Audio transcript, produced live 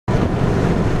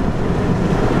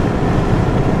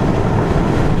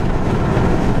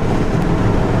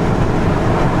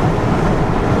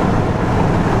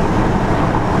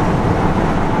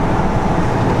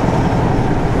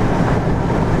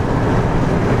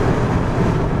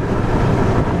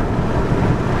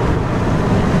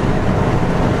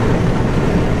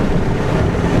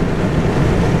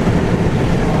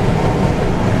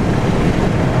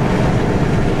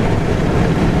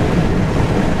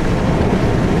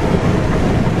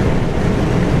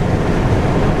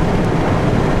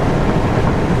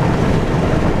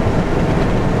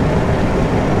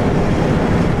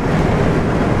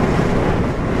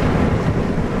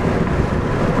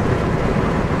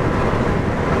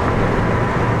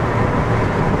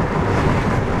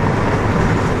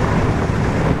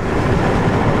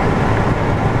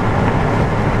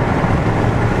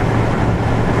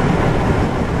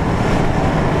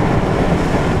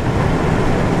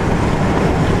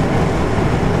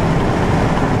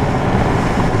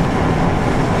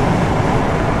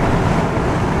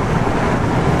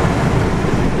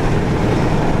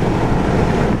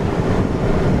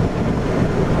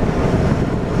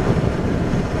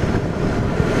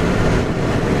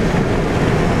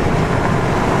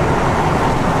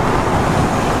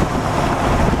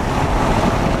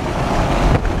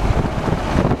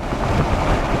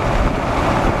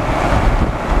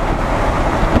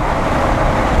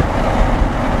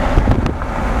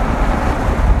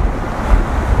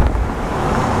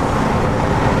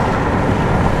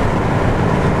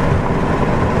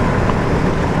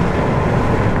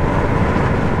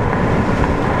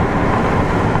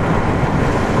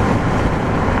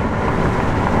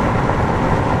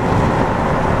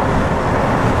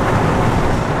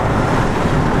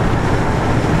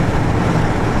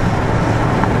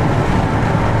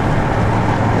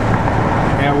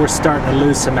starting to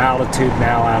lose some altitude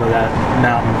now out of that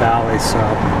mountain valley, so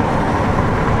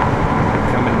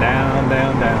coming down,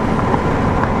 down, down.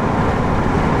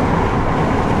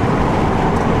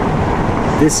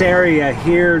 This area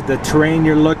here, the terrain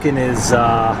you're looking is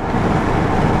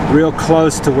real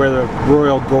close to where the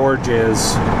Royal Gorge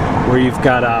is, where you've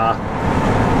got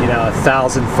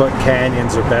 1,000-foot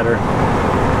canyons or better.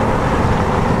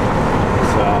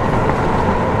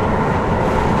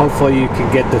 Hopefully you can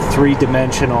get the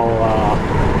three-dimensional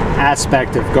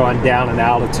aspect of going down in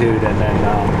altitude and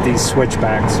then these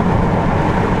switchbacks.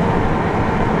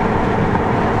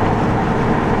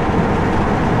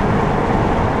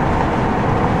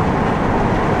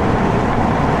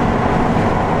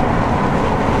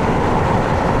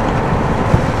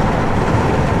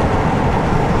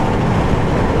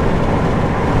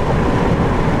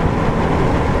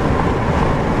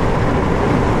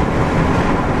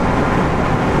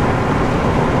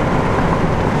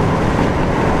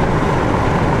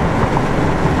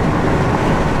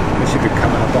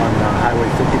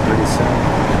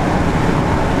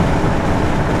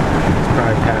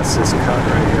 This cut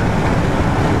right here.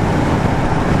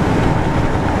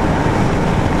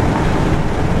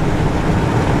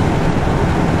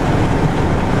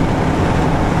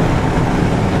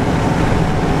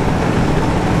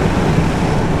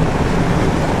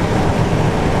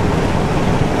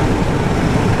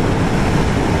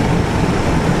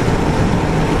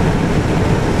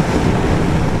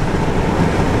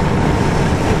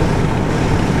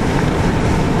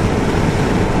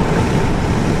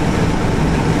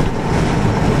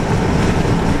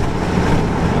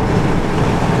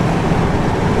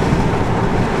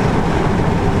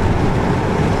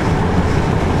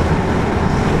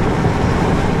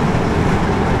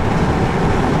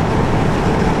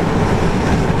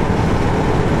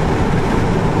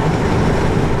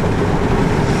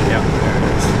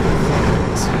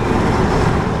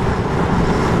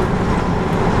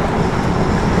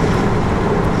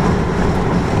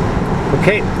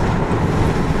 Okay,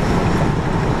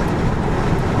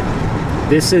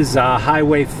 this is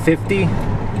Highway 50,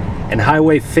 and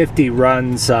Highway 50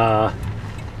 runs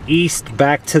east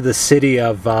back to the city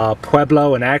of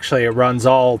Pueblo, and actually it runs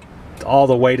all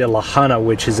the way to La Junta,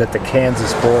 which is at the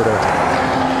Kansas border.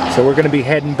 So we're going to be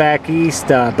heading back east,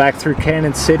 back through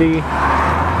Cannon City,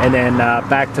 and then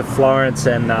back to Florence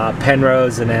and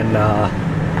Penrose, and then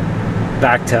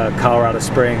back to Colorado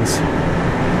Springs.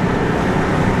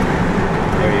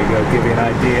 There you go, give you an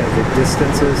idea of the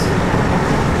distances.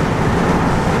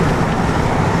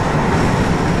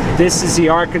 This is the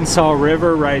Arkansas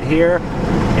River right here.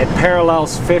 It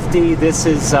parallels 50. This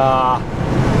is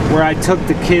where I took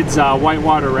the kids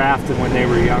whitewater rafting when they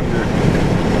were younger.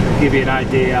 Give you an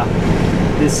idea.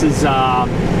 This is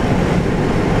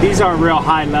these aren't real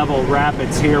high level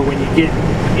rapids here. When you get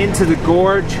into the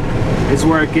gorge is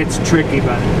where it gets tricky,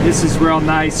 but this is real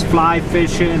nice fly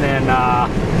fishing and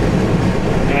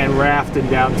rafting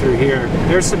down through here.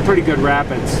 There's some pretty good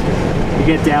rapids. You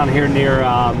get down here near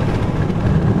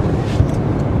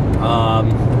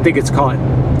I think it's called,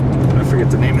 I forget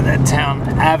the name of that town,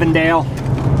 Avondale.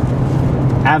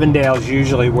 Avondale is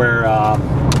usually where a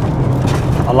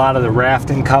lot of the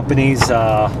rafting companies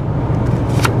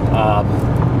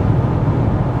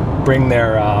bring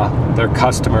their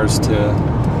customers to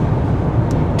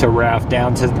raft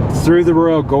down through the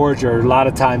Royal Gorge, or a lot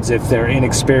of times if they're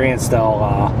inexperienced,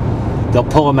 they'll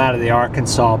pull them out of the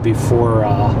Arkansas before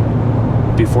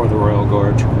the Royal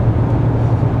Gorge.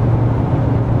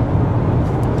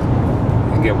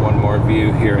 And get one more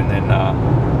view here, and then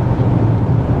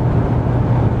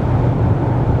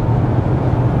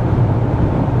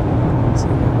see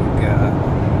what we got.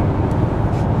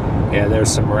 Yeah,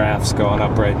 there's some rafts going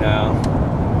up right now.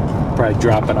 Probably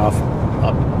dropping off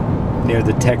up near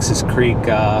the Texas Creek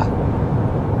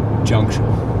junction.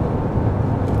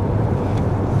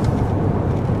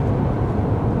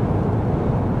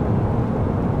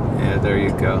 Yeah, there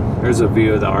you go. There's a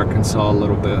view of the Arkansas a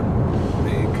little bit.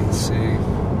 You can see.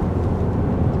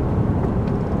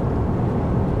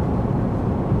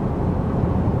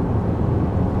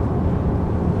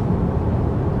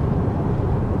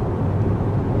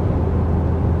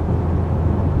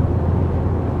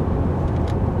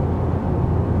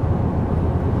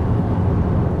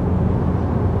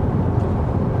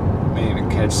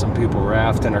 Some people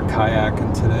rafting or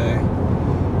kayaking today.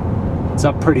 It's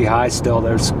up pretty high still.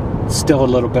 There's still a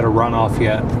little bit of runoff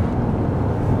yet.